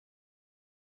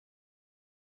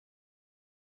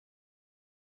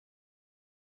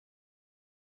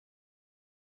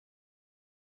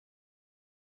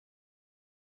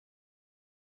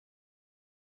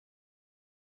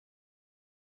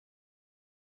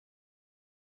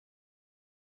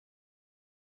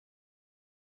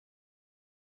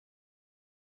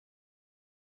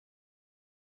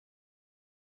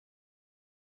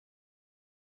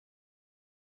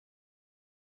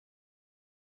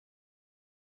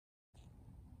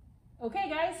Okay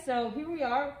guys, so here we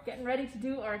are getting ready to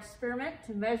do our experiment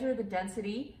to measure the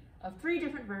density of 3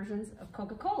 different versions of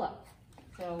Coca-Cola.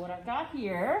 So what I've got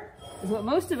here is what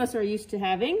most of us are used to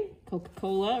having,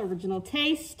 Coca-Cola original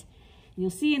taste. And you'll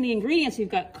see in the ingredients we've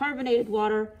got carbonated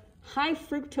water, high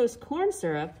fructose corn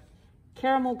syrup,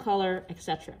 caramel color,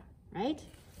 etc. Right?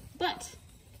 But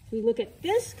if we look at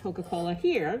this Coca-Cola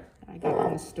here that I got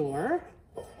from the store,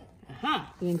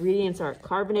 the ingredients are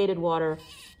carbonated water,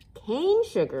 cane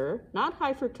sugar, not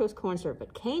high fructose corn syrup,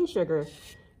 but cane sugar,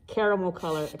 caramel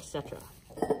color, etc.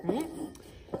 Right?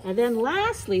 And then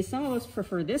lastly, some of us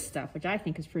prefer this stuff, which I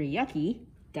think is pretty yucky,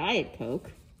 Diet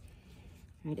Coke.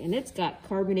 Right? And it's got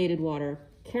carbonated water,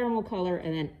 caramel color,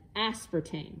 and then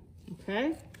aspartame.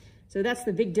 Okay? So that's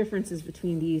the big differences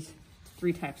between these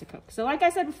 3 types of Coke. So like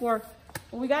I said before,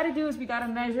 what we got to do is we got to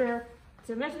measure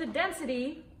the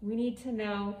density, we need to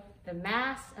know the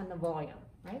mass and the volume.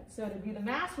 Right? So to do the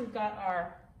mass, we've got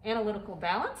our analytical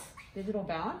balance, digital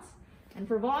balance. And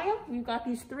for volume, we've got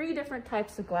these 3 different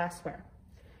types of glassware.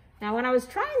 Now, when I was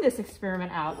trying this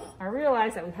experiment out, I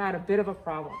realized that we had a bit of a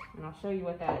problem. And I'll show you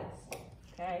what that is.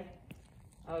 Okay?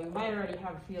 Oh, you might already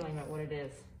have a feeling about what it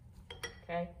is.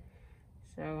 Okay?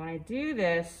 So when I do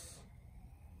this,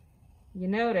 you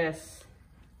notice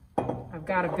I've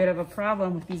got a bit of a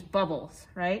problem with these bubbles,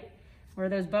 right? Where are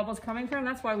those bubbles coming from?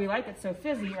 That's why we like it so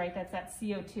fizzy, right? That's that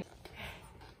CO2.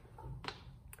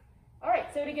 All right,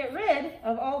 so to get rid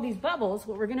of all these bubbles,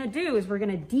 what we're gonna do is we're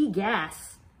gonna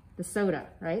degas the soda,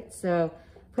 right? So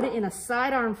put it in a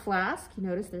sidearm flask. You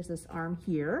notice there's this arm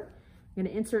here. I'm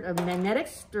gonna insert a magnetic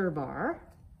stir bar,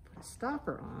 put a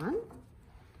stopper on,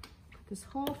 put this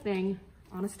whole thing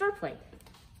on a stir plate.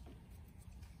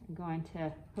 I'm going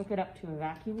to hook it up to a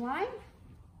vacuum line.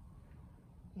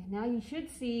 And now you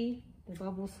should see the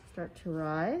bubbles start to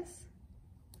rise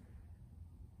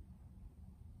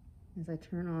as I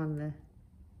turn on the,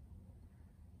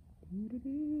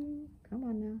 come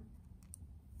on now.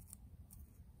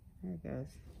 There it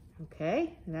goes.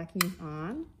 Okay, the vacuum's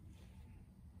on.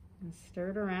 And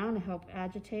stir it around to help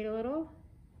agitate a little.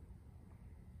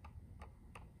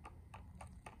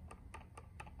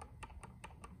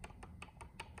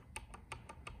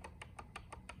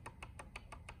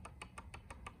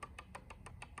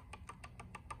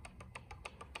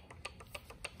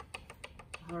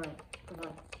 All right, come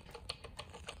on.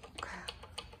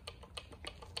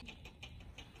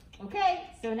 Okay,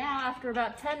 so now after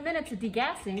about 10 minutes of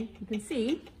degassing, you can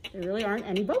see there really aren't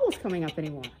any bubbles coming up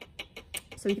anymore.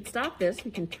 So we can stop this.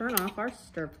 We can turn off our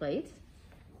stir plate.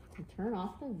 We can turn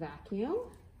off the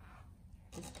vacuum.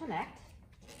 Disconnect.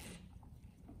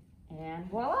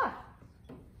 And voila.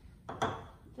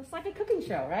 Just like a cooking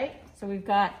show, right? So we've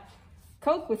got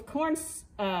Coke with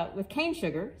with cane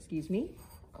sugar,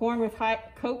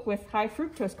 Coke with high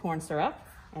fructose corn syrup,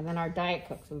 and then our Diet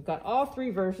Coke. So we've got all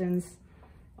 3 versions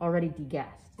already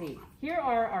degassed. See, here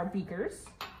are our beakers,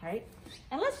 right?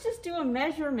 And let's just do a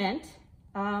measurement.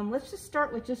 Let's just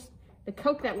start with just the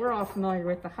Coke that we're all familiar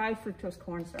with, the high fructose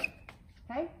corn syrup,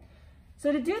 okay?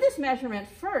 So to do this measurement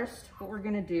first, what we're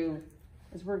gonna do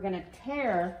is we're gonna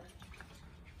tare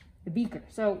the beaker.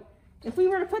 So if we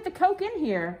were to put the Coke in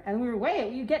here and we were to weigh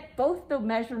it, you get both the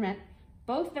measurement,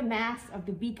 both the mass of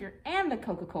the beaker and the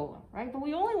Coca-Cola, right? But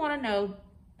we only want to know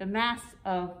the mass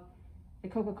of the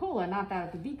Coca-Cola, not that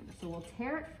of the beaker. So we'll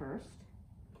tare it first,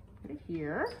 put it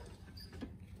here.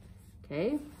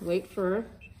 Okay, wait for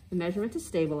the measurement to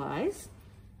stabilize,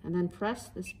 and then press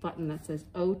this button that says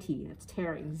OT, that's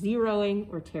tearing, zeroing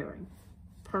or tearing.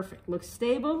 Perfect, looks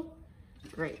stable,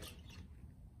 great.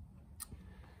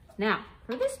 Now,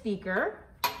 for this beaker,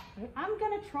 I'm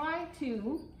gonna try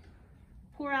to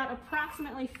pour out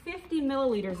approximately 50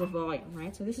 milliliters of volume,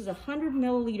 right? So this is a 100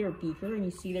 milliliter beaker, and you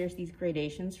see there's these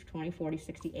gradations for 20, 40,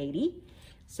 60, 80.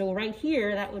 So right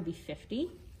here, that would be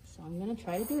 50. So I'm gonna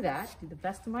try to do that, do the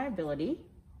best of my ability.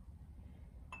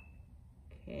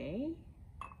 Okay,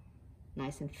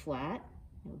 nice and flat,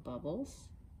 no bubbles.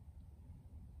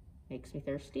 Makes me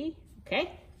thirsty.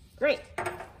 Okay, great.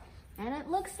 And it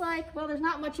looks like, well, there's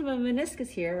not much of a meniscus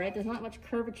here, right? There's not much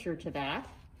curvature to that.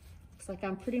 Looks like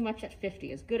I'm pretty much at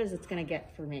 50, as good as it's gonna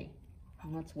get for me.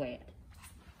 And let's weigh it.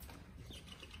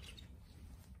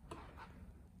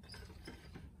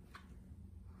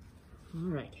 All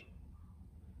right.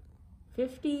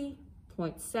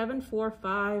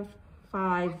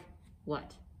 50.7455,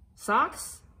 what?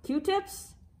 Socks?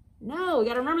 Q-tips? No, you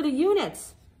gotta remember the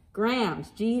units. Grams,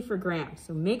 G for grams.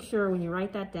 So make sure when you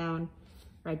write that down,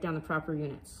 write down the proper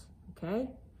units, okay?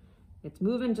 It's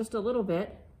moving just a little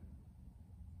bit,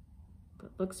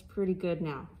 but looks pretty good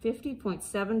now.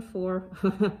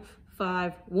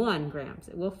 50.7451 grams.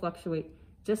 It will fluctuate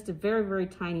just a very, very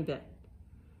tiny bit.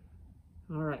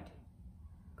 All right,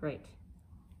 great.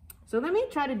 So let me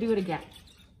try to do it again.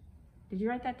 Did you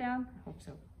write that down? I hope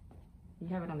so. You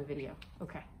have it on the video.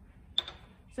 Okay.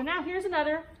 So now here's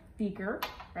another beaker,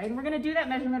 right? And we're gonna do that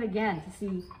measurement again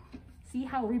to see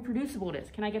how reproducible it is.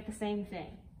 Can I get the same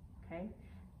thing? Okay.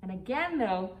 And again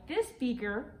though, this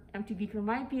beaker, empty beaker,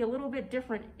 might be a little bit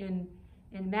different in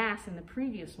mass than the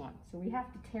previous one. So we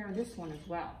have to tear this one as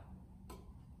well.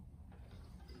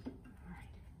 All right.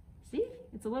 See,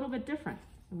 it's a little bit different.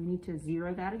 And we need to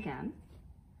zero that again.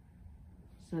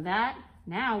 So that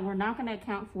now we're not going to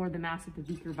account for the mass of the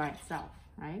beaker by itself,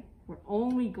 right? We're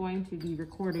only going to be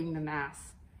recording the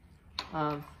mass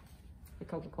of the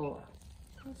Coca-Cola.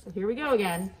 So here we go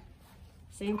again.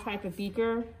 Same type of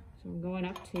beaker. So I'm going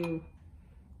up to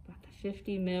about the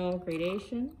 50 mil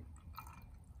gradation.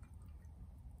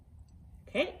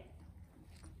 Okay.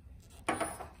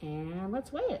 And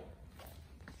let's weigh it.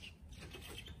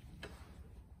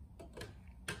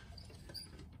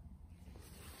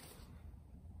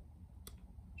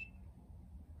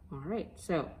 All right,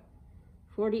 so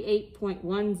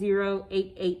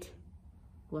 48.1088,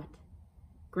 what?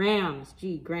 Grams,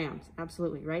 grams,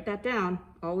 absolutely. Write that down.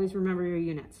 Always remember your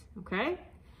units, okay?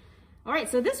 All right,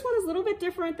 so this one is a little bit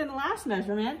different than the last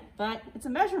measurement, but it's a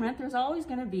measurement. There's always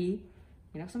gonna be,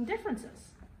 some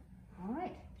differences. All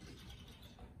right.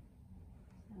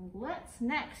 So let's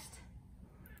next.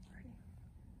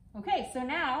 Okay, so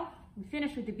now we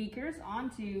finished with the beakers,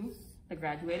 onto the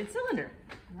graduated cylinder,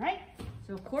 all right?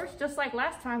 So of course, just like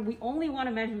last time, we only want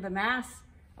to measure the mass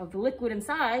of the liquid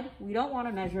inside. We don't want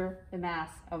to measure the mass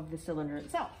of the cylinder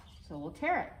itself. So we'll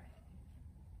tear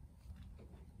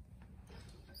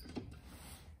it.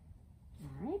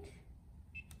 All right.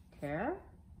 Tear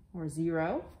or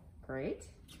zero. Great.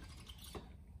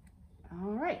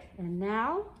 All right. And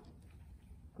now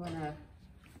I'm going to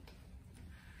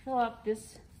fill up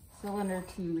this cylinder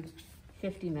to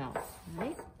 50 mils. All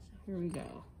right. So here we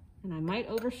go. And I might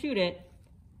overshoot it,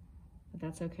 but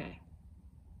that's okay.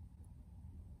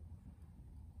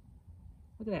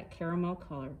 Look at that caramel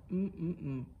color.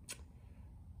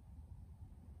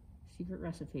 Secret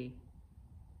recipe.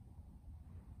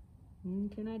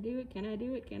 Can I do it? Can I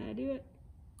do it? Can I do it?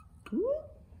 Ooh.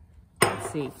 Let's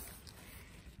see.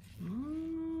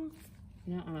 I'm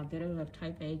a bit of a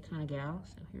type A kind of gal,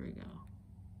 so here we go.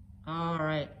 All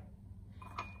right.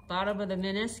 Bottom of the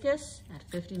meniscus at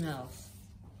 50 mils.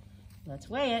 Let's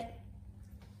weigh it.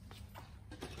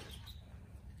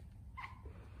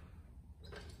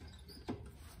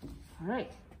 All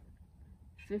right,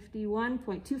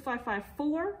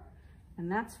 51.2554,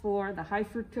 and that's for the high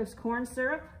fructose corn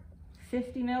syrup,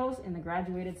 50 mils in the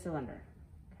graduated cylinder.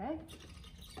 Okay,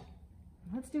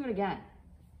 let's do it again.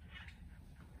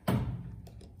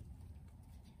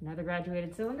 Another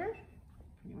graduated cylinder,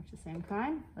 pretty much the same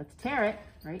kind. Let's tear it,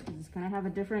 right? Because it's going to have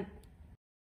a different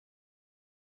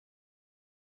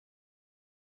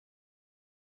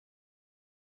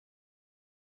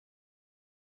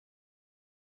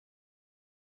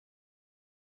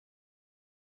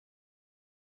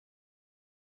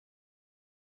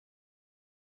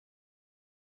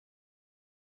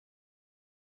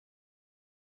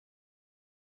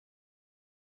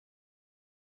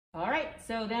All right,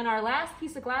 so then our last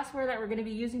piece of glassware that we're going to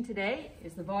be using today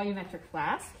is the volumetric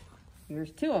flask.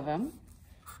 Here's two of them.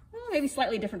 Well, maybe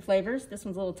slightly different flavors. This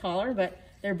one's a little taller, but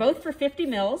they're both for 50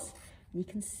 mils. You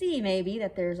can see maybe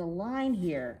that there's a line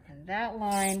here, and that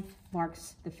line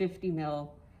marks the 50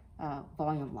 mil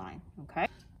volume line, okay?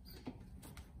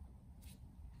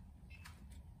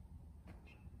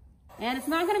 And it's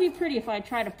not going to be pretty if I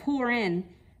try to pour in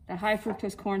the high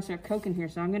fructose corn syrup Coke in here,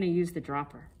 so I'm going to use the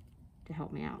dropper to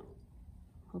help me out.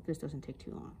 Hope this doesn't take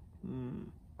too long.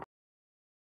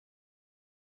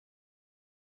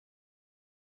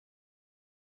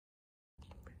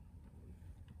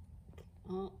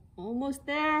 Almost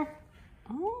there.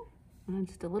 Oh, and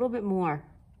just a little bit more.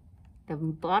 The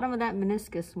bottom of that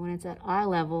meniscus, when it's at eye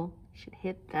level, should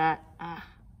hit that.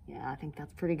 Yeah, I think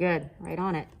that's pretty good. Right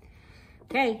on it.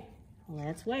 Okay,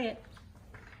 let's weigh it.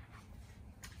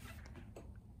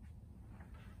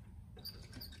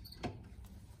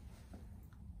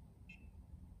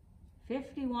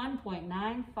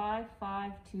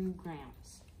 $51.9552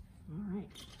 grams. All right.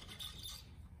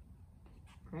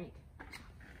 Great.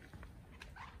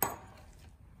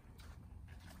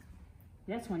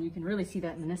 This one, you can really see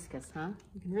that meniscus, huh?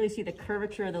 You can really see the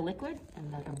curvature of the liquid,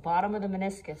 and the bottom of the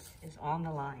meniscus is on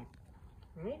the line.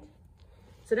 Right?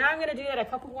 So now I'm going to do that a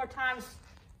couple more times.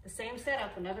 The same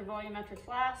setup, another volumetric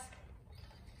flask,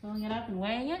 filling it up and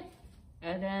weighing it,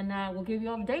 and then we'll give you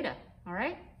all the data. All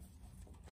right?